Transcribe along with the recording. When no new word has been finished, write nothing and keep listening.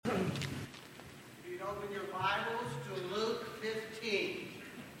Bibles to Luke 15.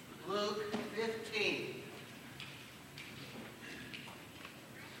 Luke 15.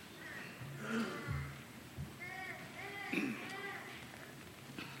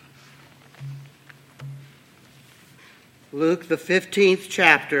 Luke, the 15th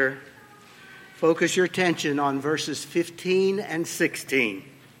chapter. Focus your attention on verses 15 and 16.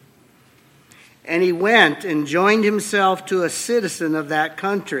 And he went and joined himself to a citizen of that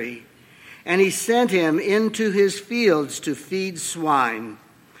country, and he sent him into his fields to feed swine.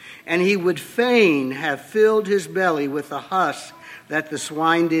 And he would fain have filled his belly with the husk that the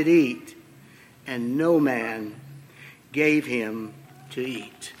swine did eat, and no man gave him to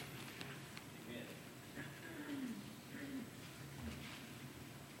eat.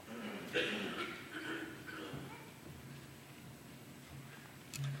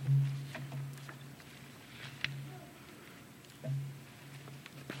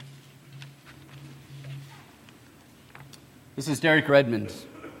 This is Derek Redmond.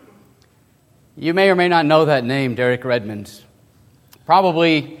 You may or may not know that name, Derek Redmond.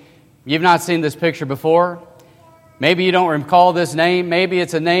 Probably you've not seen this picture before. Maybe you don't recall this name. Maybe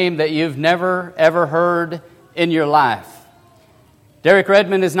it's a name that you've never, ever heard in your life. Derek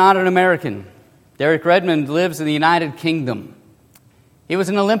Redmond is not an American. Derek Redmond lives in the United Kingdom. He was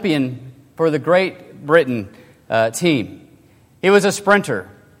an Olympian for the Great Britain team. He was a sprinter.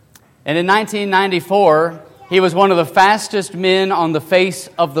 And in 1994, he was one of the fastest men on the face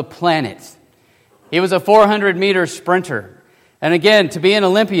of the planet. He was a 400-meter sprinter. And again, to be an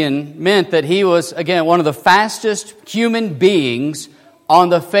Olympian meant that he was, again, one of the fastest human beings on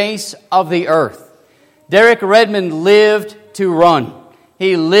the face of the earth. Derek Redmond lived to run.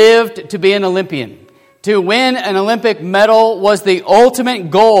 He lived to be an Olympian. To win an Olympic medal was the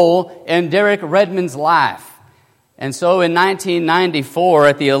ultimate goal in Derek Redmond's life. And so in 1994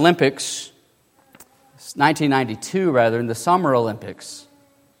 at the Olympics, 1992 rather, in the Summer Olympics,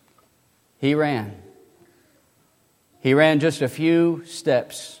 he ran. He ran just a few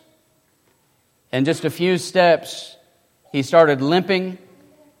steps. And just a few steps, he started limping,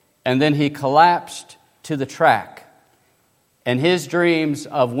 and then he collapsed to the track. And his dreams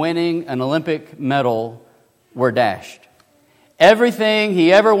of winning an Olympic medal were dashed. Everything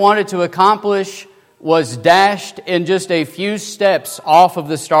he ever wanted to accomplish was dashed in just a few steps off of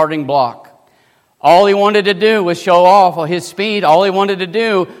the starting block. All he wanted to do was show off his speed. All he wanted to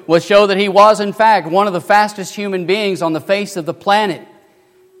do was show that he was, in fact, one of the fastest human beings on the face of the planet.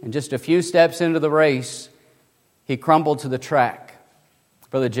 And just a few steps into the race, he crumbled to the track.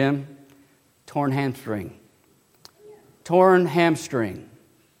 Brother Jim, torn hamstring. Torn hamstring.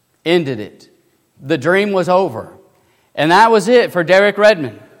 Ended it. The dream was over. And that was it for Derek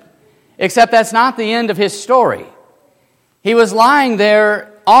Redmond. Except that's not the end of his story. He was lying there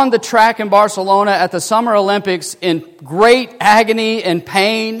on the track in Barcelona at the Summer Olympics in great agony and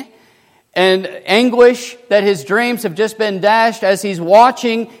pain and anguish that his dreams have just been dashed as he's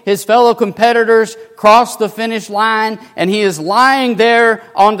watching his fellow competitors cross the finish line, and he is lying there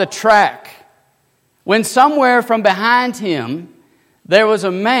on the track. When somewhere from behind him, there was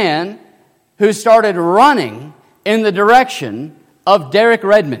a man who started running in the direction of Derek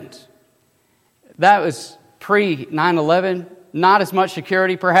Redmond. That was pre-9/11. Not as much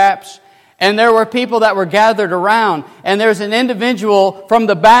security, perhaps. And there were people that were gathered around. And there's an individual from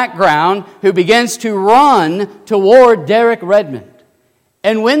the background who begins to run toward Derek Redmond.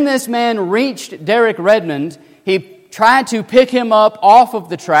 And when this man reached Derek Redmond, he tried to pick him up off of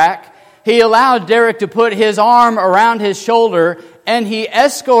the track. He allowed Derek to put his arm around his shoulder, and he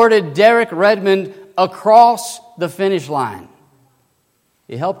escorted Derek Redmond across the finish line.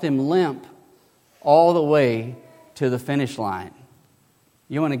 He helped him limp all the way to the finish line.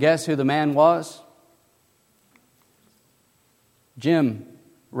 You want to guess who the man was? Jim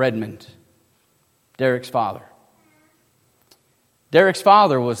Redmond, Derek's father. Derek's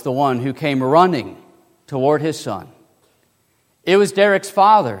father was the one who came running toward his son. It was Derek's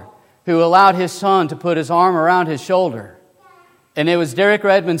father who allowed his son to put his arm around his shoulder. And it was Derek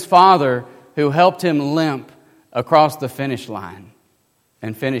Redmond's father who helped him limp across the finish line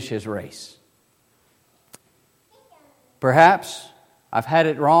and finish his race. Perhaps I've had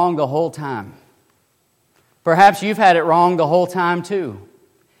it wrong the whole time. Perhaps you've had it wrong the whole time too.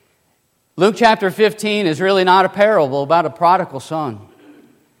 Luke chapter 15 is really not a parable about a prodigal son.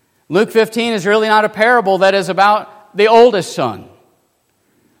 Luke 15 is really not a parable that is about the oldest son.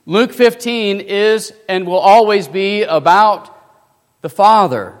 Luke 15 is and will always be about the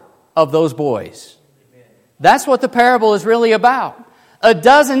father of those boys. That's what the parable is really about. A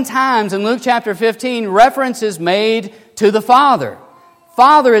dozen times in Luke chapter 15, reference is made to the Father.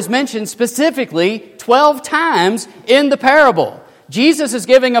 Father is mentioned specifically 12 times in the parable. Jesus is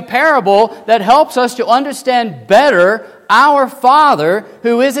giving a parable that helps us to understand better our Father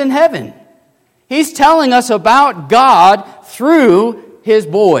who is in heaven. He's telling us about God through His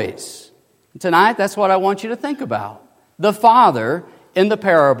boys. Tonight, that's what I want you to think about. The Father in the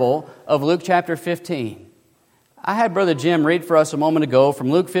parable of Luke chapter 15. I had Brother Jim read for us a moment ago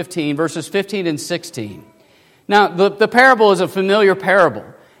from Luke 15, verses 15 and 16. Now, the parable is a familiar parable.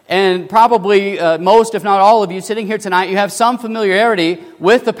 And probably most, if not all of you sitting here tonight, you have some familiarity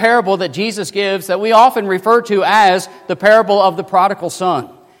with the parable that Jesus gives that we often refer to as the parable of the prodigal son.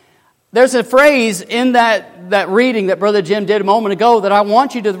 There's a phrase in that reading that Brother Jim did a moment ago that I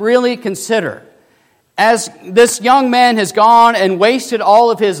want you to really consider. As this young man has gone and wasted all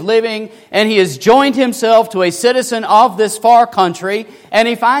of his living, and he has joined himself to a citizen of this far country, and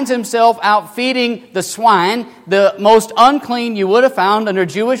he finds himself out feeding the swine, the most unclean you would have found under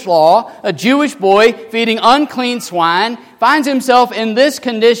Jewish law, a Jewish boy feeding unclean swine, finds himself in this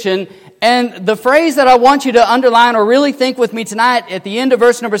condition. And the phrase that I want you to underline or really think with me tonight at the end of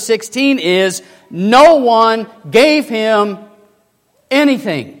verse number 16 is, no one gave him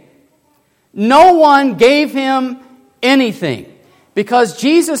anything. No one gave him anything. Because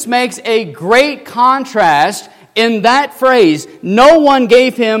Jesus makes a great contrast in that phrase, no one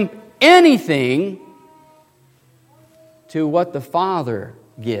gave him anything, to what the Father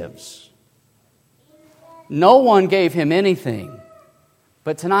gives. No one gave him anything.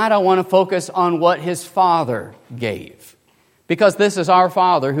 But tonight I want to focus on what his Father gave. Because this is our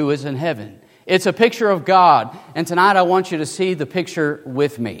Father who is in heaven. It's a picture of God. And tonight I want you to see the picture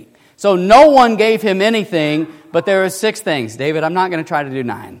with me. So no one gave him anything, but there are 6 things. David, I'm not going to try to do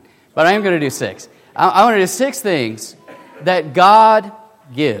 9, but I am going to do 6. I want to do 6 things that God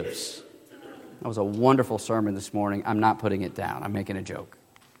gives. That was a wonderful sermon this morning. I'm not putting it down. I'm making a joke.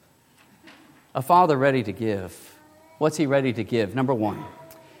 A father ready to give. What's he ready to give? Number 1,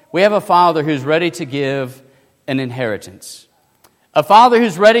 we have a father who's ready to give an inheritance. A father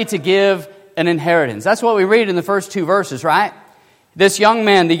who's ready to give an inheritance. That's what we read in the first 2 verses, right? This young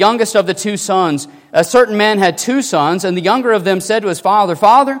man, the youngest of the 2 sons, a certain man had 2 sons, and the younger of them said to his father,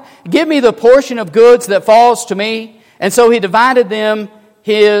 Father, give me the portion of goods that falls to me. And so he divided them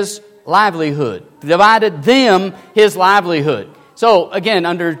his livelihood. So again,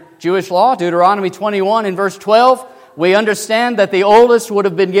 under Jewish law, Deuteronomy 21 and verse 12, we understand that the oldest would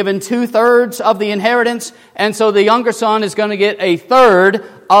have been given 2/3 of the inheritance, and so the younger son is going to get 1/3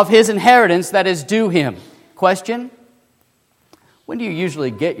 of his inheritance that is due him. Question? When do you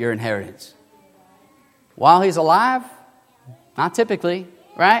usually get your inheritance? While he's alive? Not typically,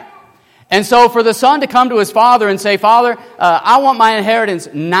 right? And so for the son to come to his father and say, Father, I want my inheritance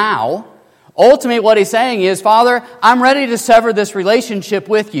now. Ultimately what he's saying is, Father, I'm ready to sever this relationship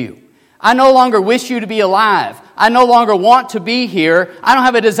with you. I no longer wish you to be alive. I no longer want to be here. I don't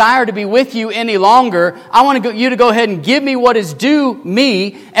have a desire to be with you any longer. I want you to go ahead and give me what is due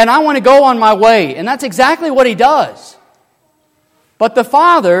me, and I want to go on my way. And that's exactly what he does. But the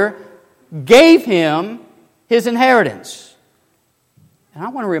Father gave him his inheritance. And I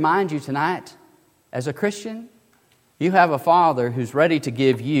want to remind you tonight, as a Christian, you have a Father who's ready to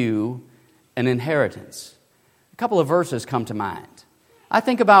give you an inheritance. A couple of verses come to mind. I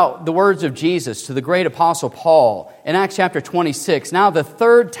think about the words of Jesus to the great apostle Paul in Acts chapter 26. Now the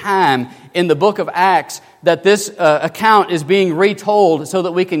 3rd time in the book of Acts that this account is being retold so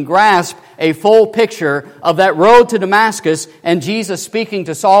that we can grasp a full picture of that road to Damascus and Jesus speaking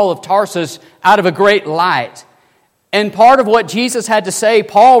to Saul of Tarsus out of a great light. And part of what Jesus had to say,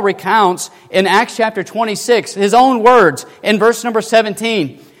 Paul recounts in Acts chapter 26, his own words in verse number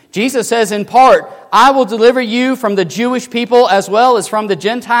 17. Jesus says in part, I will deliver you from the Jewish people as well as from the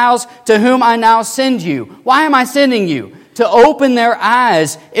Gentiles to whom I now send you. Why am I sending you? To open their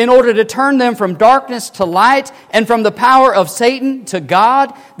eyes in order to turn them from darkness to light and from the power of Satan to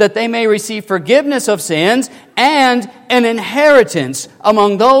God, that they may receive forgiveness of sins and an inheritance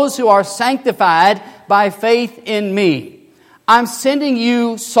among those who are sanctified by faith in me. I'm sending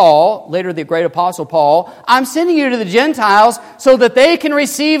you, Saul, later the great apostle Paul, I'm sending you to the Gentiles so that they can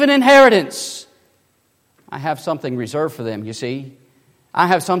receive an inheritance. I have something reserved for them, you see. I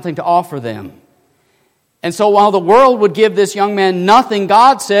have something to offer them. And so while the world would give this young man nothing,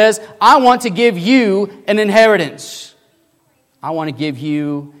 God says, I want to give you an inheritance. I want to give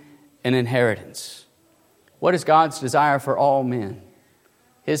you an inheritance. What is God's desire for all men?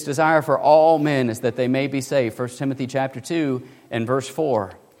 His desire for all men is that they may be saved. 1 Timothy chapter 2 and verse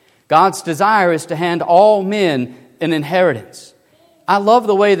 4. God's desire is to hand all men an inheritance. I love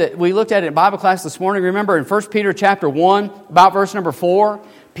the way that we looked at it in Bible class this morning. Remember in 1 Peter chapter 1, about verse number 4,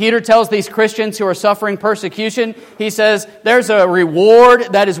 Peter tells these Christians who are suffering persecution, he says, there's a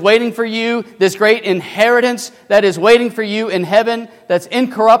reward that is waiting for you, this great inheritance that is waiting for you in heaven that's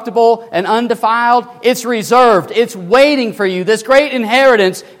incorruptible and undefiled. It's reserved. It's waiting for you, this great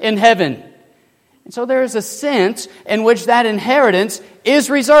inheritance in heaven. And so there is a sense in which that inheritance is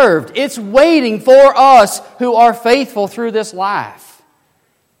reserved. It's waiting for us who are faithful through this life.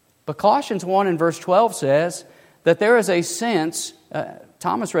 But Colossians 1 and verse 12 says that there is a sense,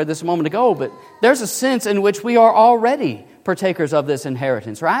 Thomas read this a moment ago, but there's a sense in which we are already partakers of this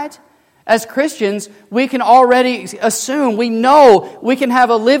inheritance, right? As Christians, we can already assume, we know, we can have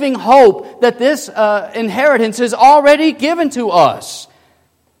a living hope that this inheritance is already given to us.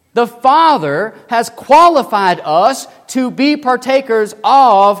 The Father has qualified us to be partakers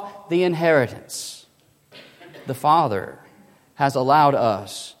of the inheritance. The Father has allowed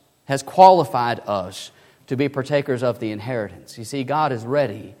us, has qualified us to be partakers of the inheritance. You see, God is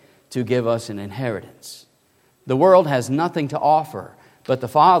ready to give us an inheritance. The world has nothing to offer, but the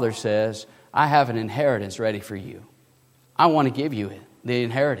Father says, I have an inheritance ready for you. I want to give you it, the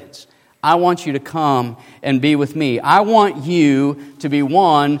inheritance. I want you to come and be with me. I want you to be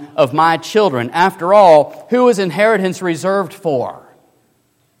one of my children. After all, who is inheritance reserved for?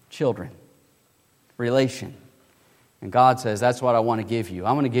 Children. Relation. And God says, that's what I want to give you.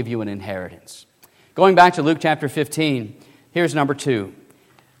 I want to give you an inheritance. Going back to Luke chapter 15, here's number 2.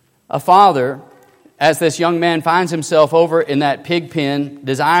 A father, as this young man finds himself over in that pig pen,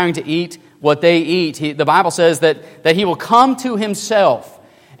 desiring to eat what they eat, the Bible says that he will come to himself.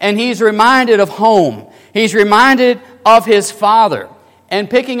 And he's reminded of home. He's reminded of his father. And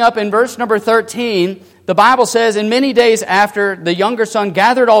picking up in verse number 13, the Bible says, "In many days after the younger son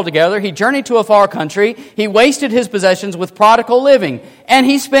gathered all together, he journeyed to a far country. He wasted his possessions with prodigal living." And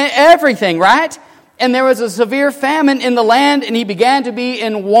he spent everything, right? And there was a severe famine in the land, and he began to be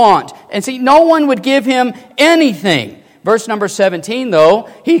in want. And see, no one would give him anything. Verse number 17, though,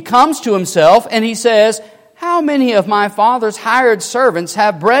 he comes to himself and he says, "How many of my father's hired servants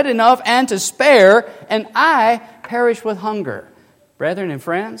have bread enough and to spare, and I perish with hunger?" Brethren and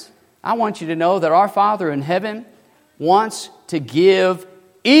friends, I want you to know that our Father in heaven wants to give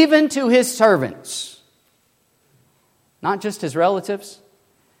even to His servants. Not just His relatives,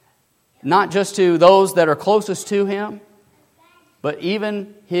 not just to those that are closest to Him, but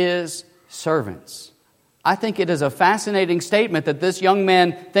even His servants. I think it is a fascinating statement that this young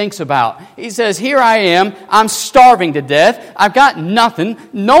man thinks about. He says, here I am, I'm starving to death, I've got nothing,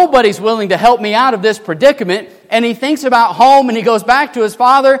 nobody's willing to help me out of this predicament. And he thinks about home and he goes back to his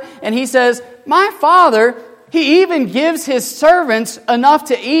father and he says, my father, he even gives his servants enough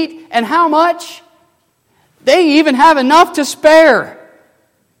to eat, and how much? They even have enough to spare.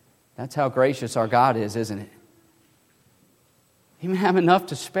 That's how gracious our God is, isn't it? He even have enough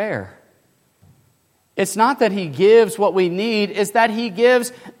to spare. It's not that He gives what we need, it's that He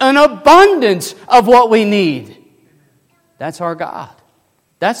gives an abundance of what we need. That's our God.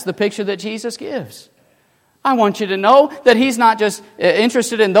 That's the picture that Jesus gives. I want you to know that He's not just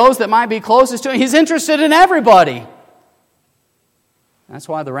interested in those that might be closest to Him. He's interested in everybody. That's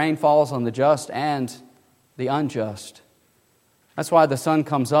why the rain falls on the just and the unjust. That's why the sun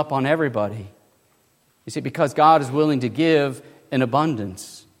comes up on everybody. You see, because God is willing to give in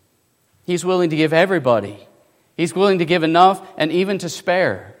abundance. He's willing to give everybody. He's willing to give enough and even to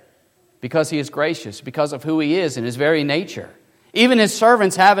spare, because He is gracious, because of who He is in His very nature. Even His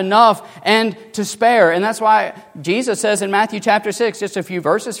servants have enough and to spare. And that's why Jesus says in Matthew chapter 6, just a few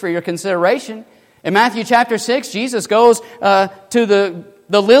verses for your consideration. In Matthew chapter 6, Jesus goes to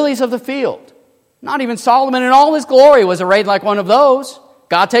the lilies of the field. Not even Solomon in all his glory was arrayed like one of those.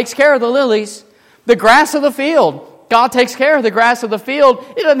 God takes care of the lilies. The grass of the field. God takes care of the grass of the field.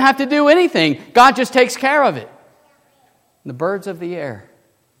 It doesn't have to do anything. God just takes care of it. The birds of the air.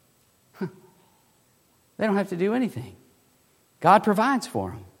 They don't have to do anything. God provides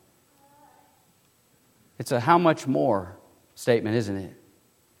for them. It's a how much more statement, isn't it?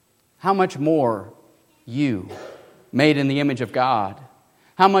 How much more you, made in the image of God,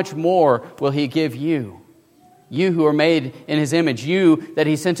 how much more will He give you? You who are made in His image, you that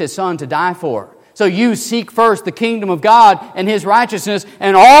He sent His Son to die for. So you seek first the kingdom of God and His righteousness,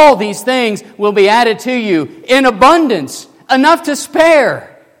 and all these things will be added to you in abundance, enough to spare.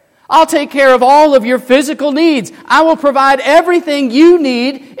 I'll take care of all of your physical needs. I will provide everything you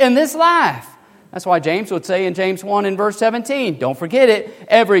need in this life. That's why James would say in James 1 in verse 17, don't forget it,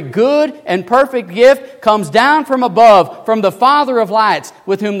 every good and perfect gift comes down from above, from the Father of lights,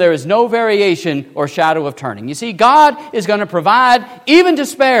 with whom there is no variation or shadow of turning. You see, God is going to provide even to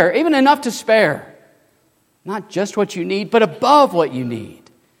spare, even enough to spare. Not just what you need, but above what you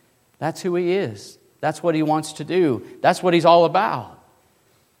need. That's who He is. That's what He wants to do. That's what He's all about.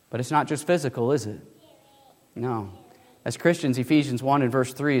 But it's not just physical, is it? No. As Christians, Ephesians 1 and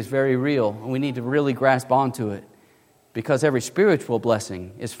verse 3 is very real, and we need to really grasp onto it, because every spiritual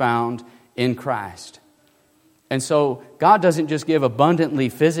blessing is found in Christ. And so God doesn't just give abundantly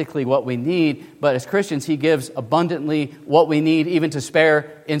physically what we need, but as Christians, He gives abundantly what we need even to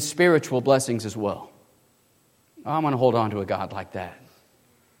spare in spiritual blessings as well. I'm going to hold on to a God like that.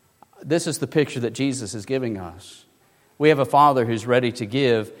 This is the picture that Jesus is giving us. We have a Father who's ready to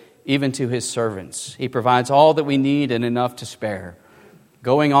give even to His servants. He provides all that we need and enough to spare.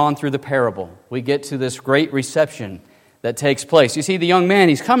 Going on through the parable, we get to this great reception that takes place. You see, the young man,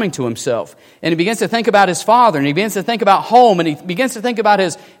 he's coming to himself, and he begins to think about his father, and he begins to think about home, and he begins to think about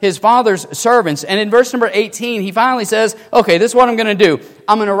his father's servants. And in verse number 18, he finally says, okay, this is what I'm going to do.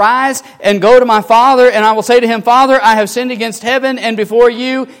 I'm going to rise and go to my father, and I will say to him, Father, I have sinned against heaven and before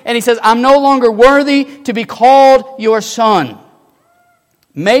you. And he says, I'm no longer worthy to be called your son.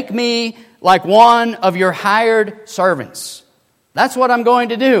 Make me like one of your hired servants. That's what I'm going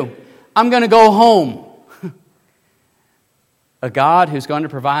to do. I'm going to go home. A God who's going to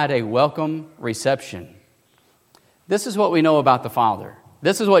provide a welcome reception. This is what we know about the Father.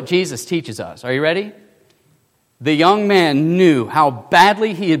 This is what Jesus teaches us. Are you ready? The young man knew how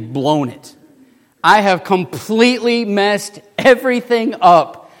badly he had blown it. I have completely messed everything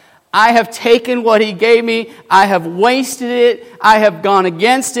up. I have taken what He gave me. I have wasted it. I have gone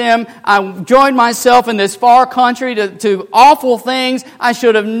against Him. I joined myself in this far country to awful things I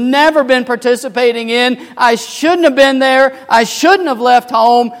should have never been participating in. I shouldn't have been there. I shouldn't have left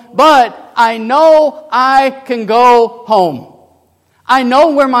home. But I know I can go home. I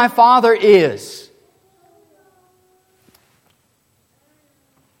know where my Father is.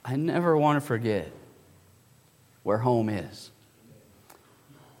 I never want to forget where home is.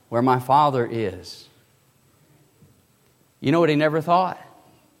 Where my Father is. You know what he never thought?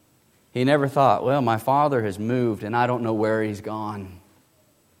 He never thought, well, my Father has moved and I don't know where He's gone.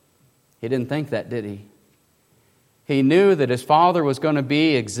 He didn't think that, did he? He knew that his Father was going to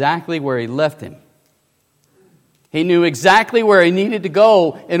be exactly where He left him. He knew exactly where he needed to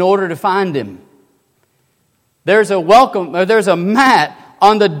go in order to find Him. There's a mat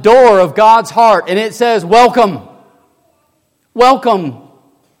on the door of God's heart, and it says, welcome. Welcome.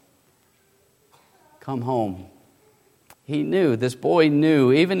 Come home. He knew, this boy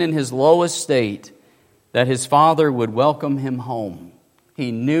knew, even in his lowest state, that his Father would welcome him home.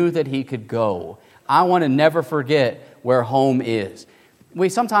 He knew that he could go. I want to never forget where home is. We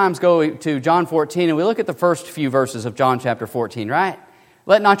sometimes go to John 14 and we look at the first few verses of John chapter 14, right?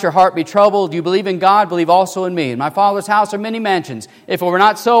 Let not your heart be troubled. You believe in God, believe also in me. In my Father's house are many mansions. If it were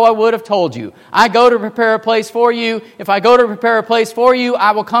not so, I would have told you. I go to prepare a place for you. If I go to prepare a place for you,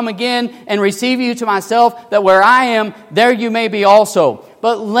 I will come again and receive you to myself, that where I am, there you may be also.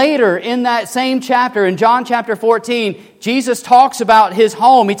 But later in that same chapter, in John chapter 14, Jesus talks about His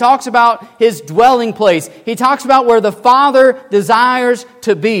home. He talks about His dwelling place. He talks about where the Father desires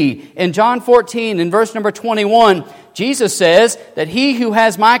to be. In John 14, in verse number 21, Jesus says that he who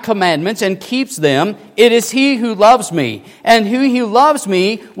has my commandments and keeps them, it is he who loves me. And he who loves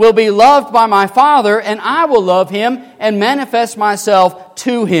me will be loved by my Father, and I will love him and manifest myself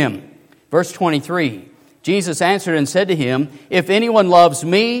to him. Verse 23, Jesus answered and said to him, if anyone loves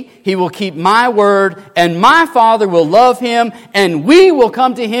me, he will keep my word, and my Father will love him, and we will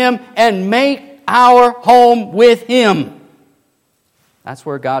come to him and make our home with him. That's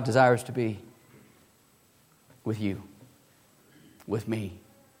where God desires to be. With you, with me.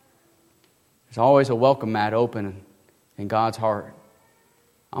 There's always a welcome mat open in God's heart.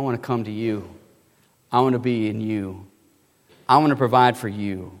 I want to come to you. I want to be in you. I want to provide for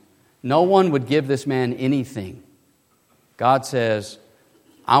you. No one would give this man anything. God says,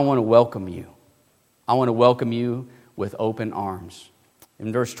 I want to welcome you. I want to welcome you with open arms.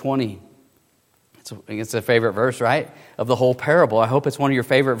 In verse 20, it's a favorite verse, right? Of the whole parable. I hope it's one of your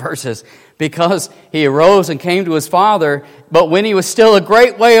favorite verses. Because he arose and came to his father, but when he was still a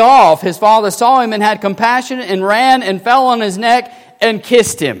great way off, his father saw him and had compassion and ran and fell on his neck and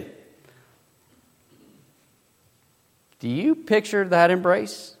kissed him. Do you picture that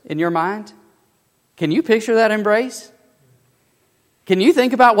embrace in your mind? Can you picture that embrace? Can you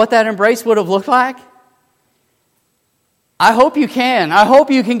think about what that embrace would have looked like? I hope you can. I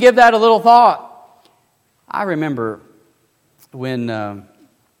hope you can give that a little thought. I remember when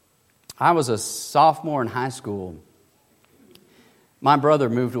I was a sophomore in high school, my brother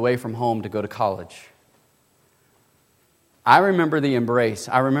moved away from home to go to college. I remember the embrace.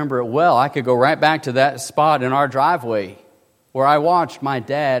 I remember it well. I could go right back to that spot in our driveway where I watched my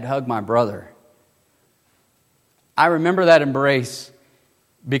dad hug my brother. I remember that embrace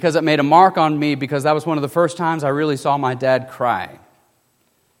because it made a mark on me, because that was one of the first times I really saw my dad cry.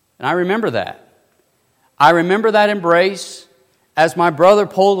 And I remember that. I remember that embrace as my brother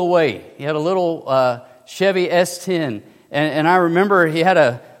pulled away. He had a little Chevy S10, and I remember he had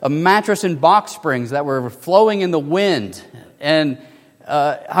a mattress and box springs that were flowing in the wind. And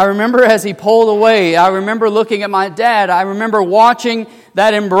I remember as he pulled away, I remember looking at my dad. I remember watching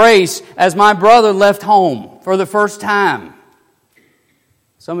that embrace as my brother left home for the first time.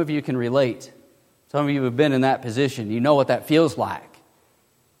 Some of you can relate. Some of you have been in that position. You know what that feels like.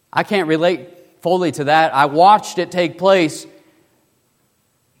 I can't relate fully to that. I watched it take place.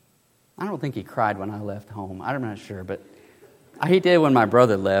 I don't think he cried when I left home. I'm not sure, but he did when my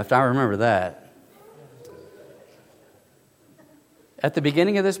brother left. I remember that. At the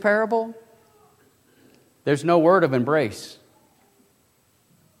beginning of this parable, there's no word of embrace.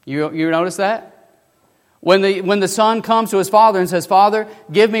 You notice that? When the son comes to his father and says, "Father,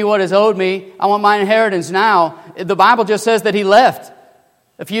 give me what is owed me. I want my inheritance now," the Bible just says that he left.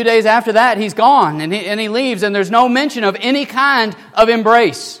 A few days after that, he's gone and he leaves, and there's no mention of any kind of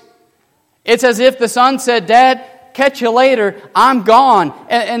embrace. It's as if the son said, "Dad, catch you later, I'm gone."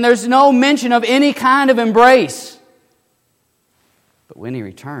 And there's no mention of any kind of embrace. But when he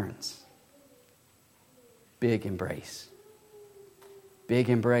returns, big embrace. Big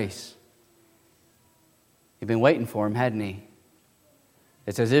embrace. He'd been waiting for him, hadn't he?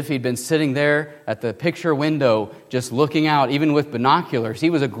 It's as if he'd been sitting there at the picture window just looking out, even with binoculars.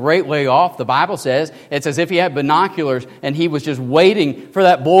 He was a great way off, the Bible says. It's as if he had binoculars and he was just waiting for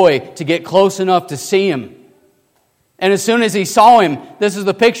that boy to get close enough to see him. And as soon as he saw him, this is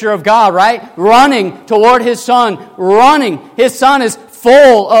the picture of God, right? Running toward his son, running. His son is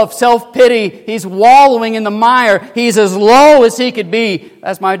full of self-pity. He's wallowing in the mire. He's as low as he could be.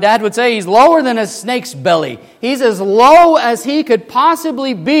 As my dad would say, he's lower than a snake's belly. He's as low as he could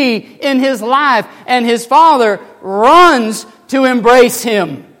possibly be in his life. And his father runs to embrace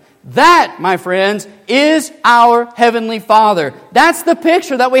him. That, my friends, is our Heavenly Father. That's the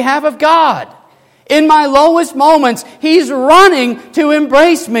picture that we have of God. In my lowest moments, He's running to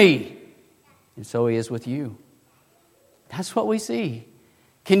embrace me. And so He is with you. That's what we see.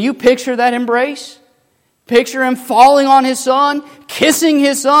 Can you picture that embrace? Picture Him falling on His Son, kissing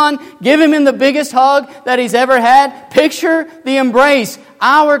His Son, giving Him the biggest hug that He's ever had. Picture the embrace.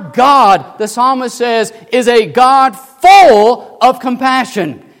 Our God, the psalmist says, is a God full of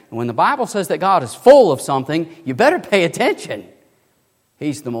compassion. And when the Bible says that God is full of something, you better pay attention.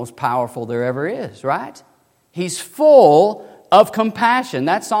 He's the most powerful there ever is, right? He's full of compassion.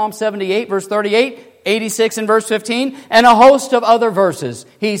 That's Psalm 78, verse 38, 86 and verse 15, and a host of other verses.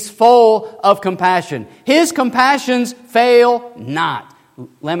 He's full of compassion. His compassions fail not.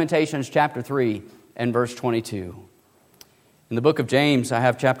 Lamentations chapter 3 and verse 22. In the book of James, I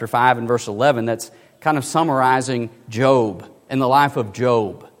have chapter 5 and verse 11 that's kind of summarizing Job and the life of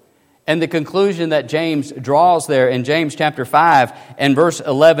Job. And the conclusion that James draws there in James chapter 5 and verse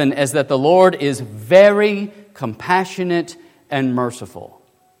 11 is that the Lord is very compassionate and merciful.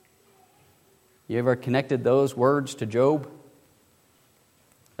 You ever connected those words to Job?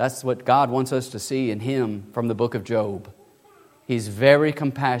 That's what God wants us to see in Him from the book of Job. He's very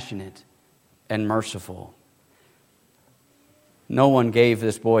compassionate and merciful. No one gave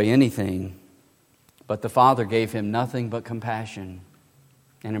this boy anything, but the Father gave him nothing but compassion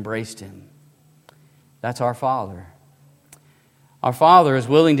and embraced him. That's our Father. Our Father is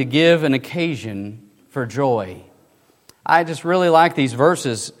willing to give an occasion for joy. I just really like these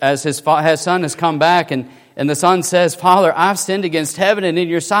verses as his son has come back and the son says, "Father, I've sinned against heaven and in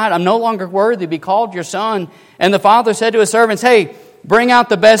your sight. I'm no longer worthy to be called your son." And the father said to his servants, "Hey, bring out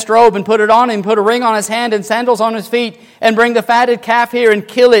the best robe and put it on him. Put a ring on his hand and sandals on his feet. And bring the fatted calf here and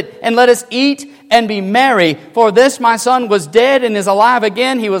kill it. And let us eat and be merry. For this my son was dead and is alive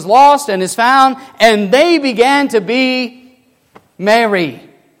again. He was lost and is found." And they began to be merry.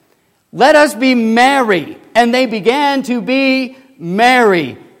 Let us be merry. And they began to be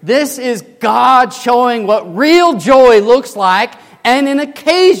merry. This is God showing what real joy looks like and an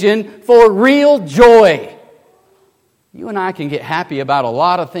occasion for real joy. You and I can get happy about a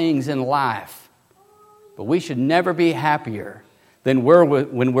lot of things in life, but we should never be happier than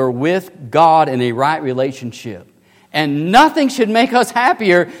when we're with God in a right relationship. And nothing should make us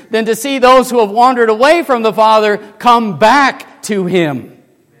happier than to see those who have wandered away from the Father come back to Him.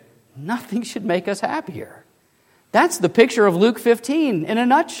 Nothing should make us happier. That's the picture of Luke 15 in a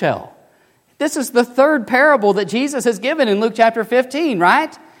nutshell. This is the third parable that Jesus has given in Luke chapter 15,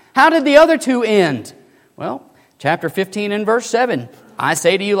 right? How did the other two end? Well, chapter 15 and verse 7. I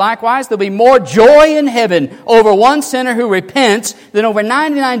say to you likewise, there'll be more joy in heaven over one sinner who repents than over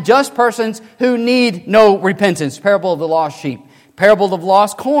 99 just persons who need no repentance. Parable of the lost sheep. Parable of the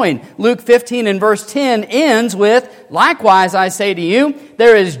lost coin. Luke 15 and verse 10 ends with, likewise I say to you,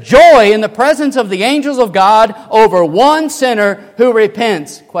 there is joy in the presence of the angels of God over one sinner who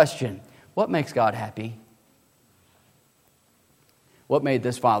repents. Question, what makes God happy? What made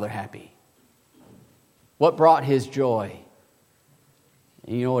this Father happy? What brought His joy?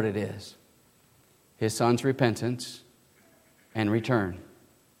 And you know what it is. His Son's repentance and return.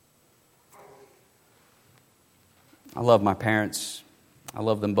 I love my parents. I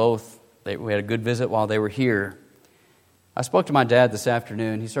love them both. We had a good visit while they were here. I spoke to my dad this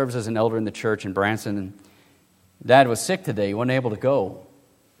afternoon. He serves as an elder in the church in Branson. And Dad was sick today. He wasn't able to go.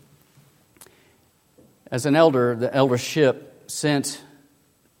 As an elder, the eldership sent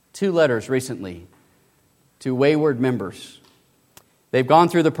 2 letters recently to wayward members. They've gone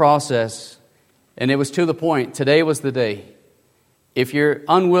through the process, and it was to the point. Today was the day. If you're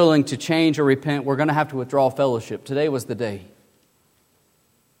unwilling to change or repent, we're going to have to withdraw fellowship. Today was the day.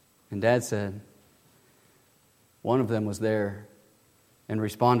 And Dad said, one of them was there and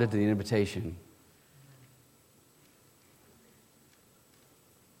responded to the invitation.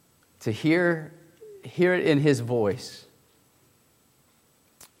 To hear it in his voice.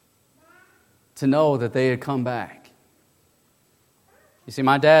 To know that they had come back. You see,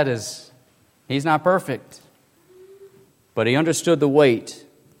 my dad he's not perfect, but he understood the weight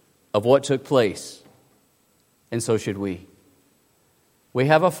of what took place, and so should we. We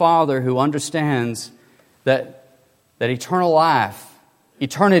have a Father who understands that eternal life,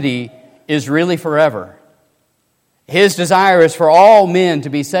 eternity, is really forever. His desire is for all men to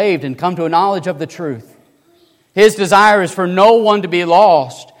be saved and come to a knowledge of the truth. His desire is for no one to be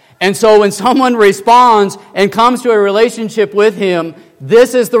lost. And so when someone responds and comes to a relationship with Him,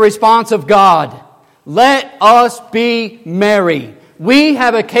 this is the response of God. Let us be merry. We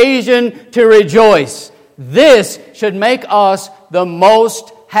have occasion to rejoice. This should make us the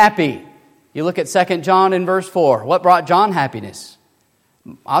most happy. You look at 2 John in verse 4. What brought John happiness?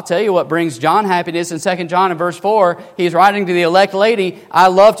 I'll tell you what brings John happiness in 2 John in verse 4. He's writing to the elect lady, I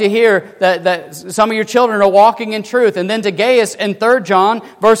love to hear that some of your children are walking in truth. And then to Gaius in 3 John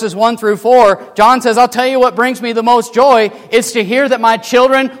verses 1 through 4, John says, I'll tell you what brings me the most joy. It's to hear that my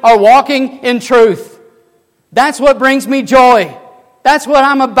children are walking in truth. That's what brings me joy. That's what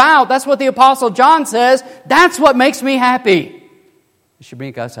I'm about. That's what the Apostle John says. That's what makes me happy. It should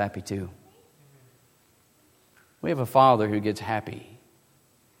make us happy too. We have a Father who gets happy.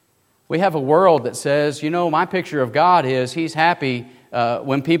 We have a world that says, my picture of God is He's happy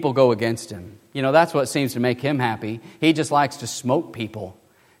when people go against Him. That's what seems to make Him happy. He just likes to smoke people.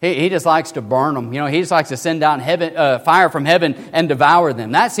 He just likes to burn them. He just likes to send down fire from heaven and devour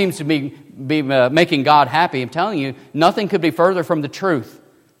them. That seems to be making God happy. I'm telling you, nothing could be further from the truth.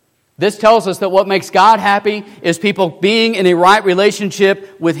 This tells us that what makes God happy is people being in a right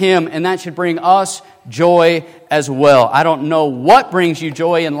relationship with Him, and that should bring us joy as well. I don't know what brings you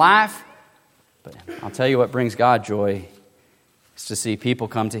joy in life, but I'll tell you what brings God joy is to see people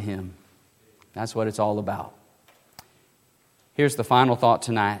come to Him. That's what it's all about. Here's the final thought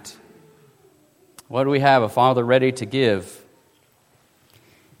tonight. What do we have? A Father ready to give.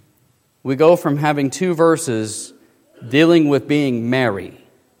 We go from having 2 verses dealing with being merry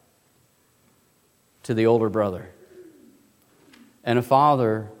to the older brother. And a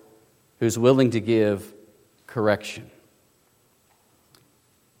Father who's willing to give correction.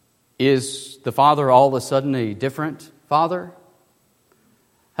 Is the Father all of a sudden a different Father?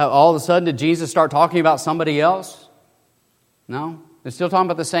 How all of a sudden did Jesus start talking about somebody else? No. They're still talking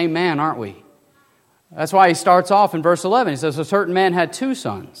about the same man, aren't we? That's why he starts off in verse 11. He says, a certain man had 2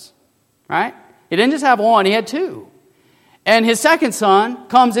 sons. Right? He didn't just have one, he had 2. And his second son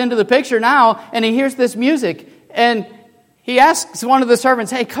comes into the picture now, and he hears this music. And he asks one of the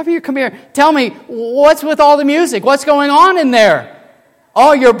servants, hey, come here. Tell me, what's with all the music? What's going on in there?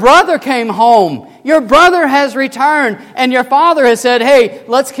 Oh, your brother came home. Your brother has returned. And your father has said, hey,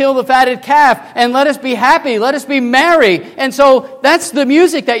 let's kill the fatted calf and let us be happy. Let us be merry. And so that's the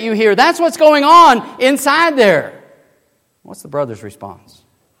music that you hear. That's what's going on inside there. What's the brother's response?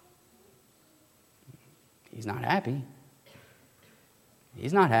 He's not happy.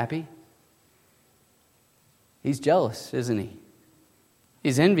 He's not happy. He's jealous, isn't he?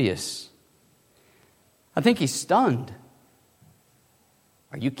 He's envious. I think he's stunned.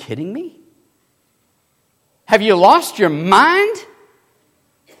 Are you kidding me? Have you lost your mind?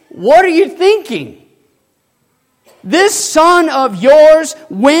 What are you thinking? This son of yours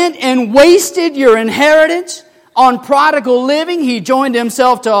went and wasted your inheritance on prodigal living. He joined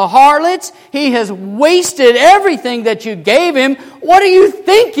himself to harlots. He has wasted everything that you gave him. What are you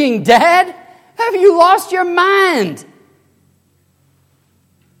thinking, Dad? Have you lost your mind?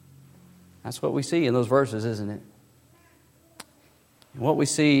 That's what we see in those verses, isn't it? What we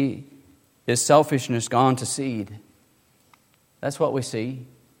see is selfishness gone to seed. That's what we see.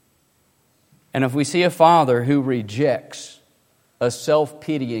 And if we see a father who rejects a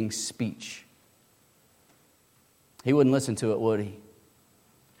self-pitying speech, he wouldn't listen to it, would he?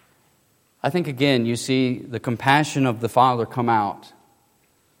 I think, again, you see the compassion of the father come out.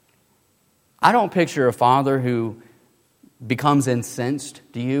 I don't picture a father who becomes incensed,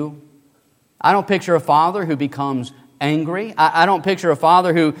 do you? I don't picture a father who becomes angry. I don't picture a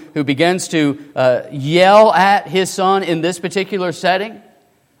father who begins to yell at his son in this particular setting.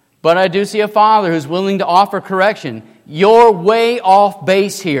 But I do see a father who's willing to offer correction. You're way off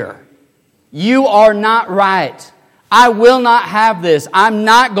base here. You are not right. I will not have this. I'm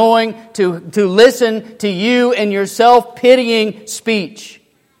not going to listen to you and your self-pitying speech.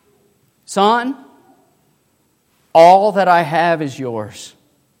 Son, all that I have is yours.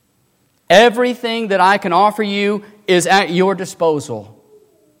 Everything that I can offer you is at your disposal.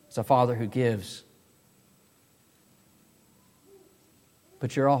 It's a father who gives.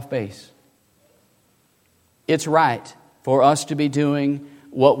 But you're off base. It's right for us to be doing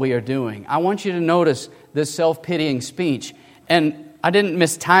what we are doing. I want you to notice this self-pitying speech. And I didn't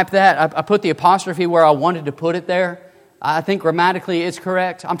mistype that. I put the apostrophe where I wanted to put it there. I think grammatically it's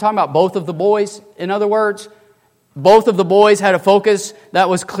correct. I'm talking about both of the boys. In other words, both of the boys had a focus that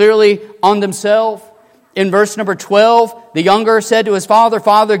was clearly on themselves. In verse number 12, the younger said to his father,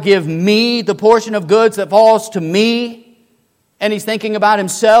 Father, give me the portion of goods that falls to me. And he's thinking about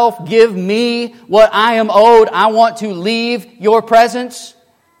himself. Give me what I am owed. I want to leave your presence.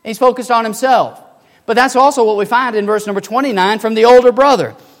 He's focused on himself. But that's also what we find in verse number 29 from the older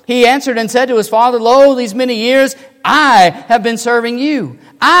brother. He answered and said to his father, Lo, these many years I have been serving you.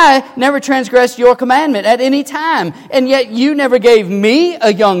 I never transgressed your commandment at any time. And yet you never gave me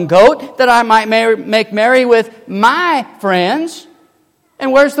a young goat that I might make merry with my friends.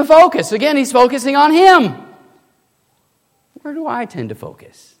 And where's the focus? Again, he's focusing on him. Where do I tend to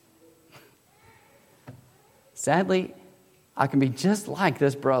focus? Sadly, I can be just like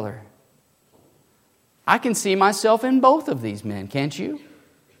this brother. I can see myself in both of these men, can't you?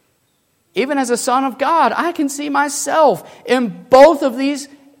 Even as a son of God, I can see myself in both of these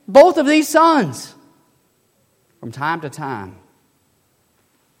sons. From time to time,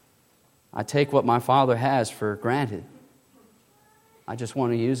 I take what my father has for granted. I just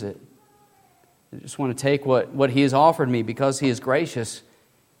want to use it. I just want to take what he has offered me because he is gracious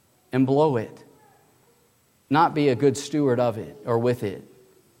and blow it. Not be a good steward of it or with it.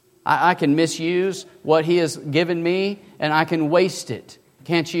 I can misuse what he has given me and I can waste it.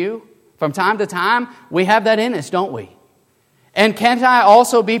 Can't you? From time to time, we have that in us, don't we? And can't I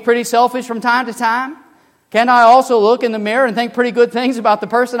also be pretty selfish from time to time? Can't I also look in the mirror and think pretty good things about the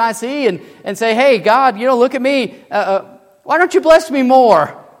person I see and say, hey, God, look at me. Why don't you bless me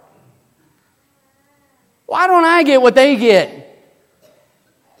more? Why don't I get what they get?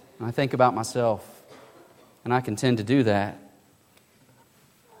 I think about myself, and I can tend to do that.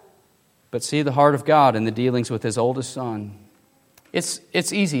 But see the heart of God in the dealings with his oldest son.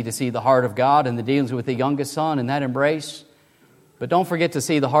 It's easy to see the heart of God in the dealings with the youngest son in that embrace. But don't forget to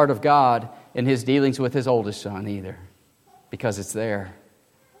see the heart of God in his dealings with his oldest son either. Because it's there.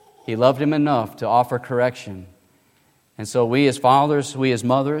 He loved him enough to offer correction. And so we as fathers, we as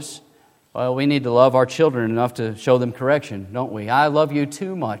mothers, well, we need to love our children enough to show them correction, don't we? I love you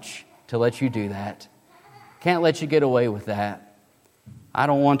too much to let you do that. Can't let you get away with that. I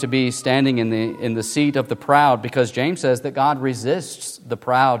don't want to be standing in the seat of the proud, because James says that God resists the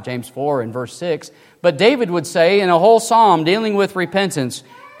proud, James 4 and verse 6. But David would say in a whole psalm dealing with repentance,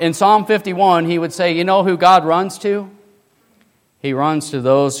 in Psalm 51, he would say, you know who God runs to? He runs to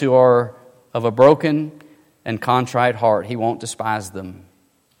those who are of a broken and contrite heart. He won't despise them.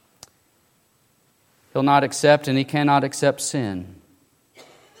 He'll not accept and he cannot accept sin,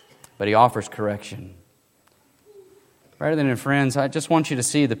 but he offers correction. Rather than, friends, I just want you to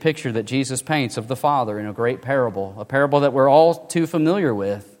see the picture that Jesus paints of the Father in a great parable, a parable that we're all too familiar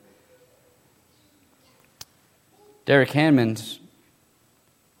with. Derek Redmond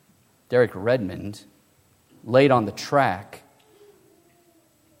laid on the track,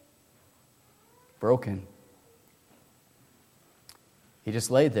 broken. He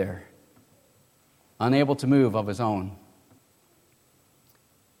just laid there, unable to move of his own.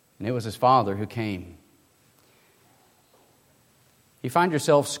 And it was his father who came. You find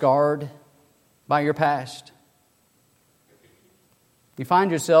yourself scarred by your past. You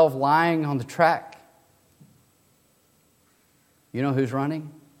find yourself lying on the track. You know who's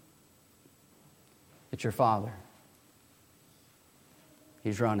running? It's your father.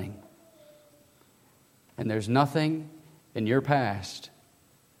 He's running. And there's nothing in your past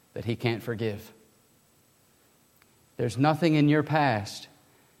that he can't forgive. There's nothing in your past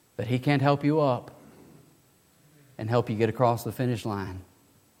that he can't help you up and help you get across the finish line.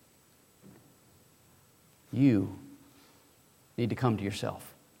 You need to come to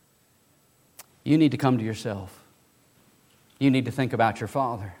yourself. You need to come to yourself. You need to think about your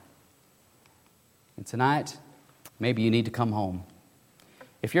father. And tonight, maybe you need to come home.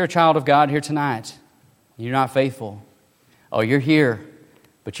 If you're a child of God here tonight, you're not faithful. Oh, you're here,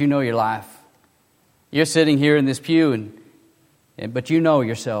 but you know your life. You're sitting here in this pew, but you know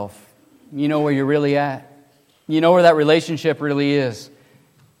yourself. You know where you're really at. You know where that relationship really is.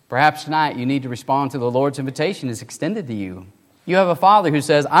 Perhaps tonight you need to respond to the Lord's invitation that's extended to you. You have a Father who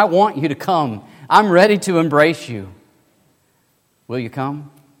says, I want you to come. I'm ready to embrace you. Will you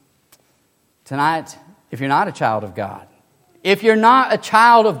come? Tonight, if you're not a child of God,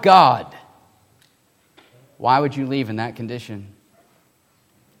 why would you leave in that condition?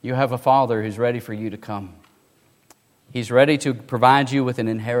 You have a Father who's ready for you to come. He's ready to provide you with an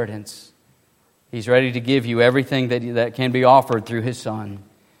inheritance. He's ready to give you everything that can be offered through His Son.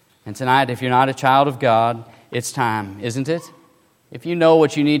 And tonight, if you're not a child of God, it's time, isn't it? If you know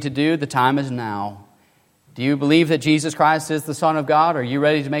what you need to do, the time is now. Do you believe that Jesus Christ is the Son of God? Are you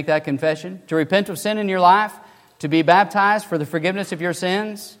ready to make that confession? To repent of sin in your life? To be baptized for the forgiveness of your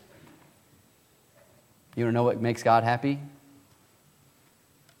sins? You want to know what makes God happy?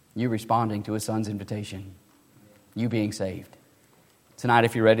 You responding to His Son's invitation. You being saved. Tonight,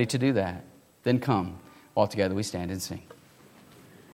 if you're ready to do that, then come. While together we stand and sing.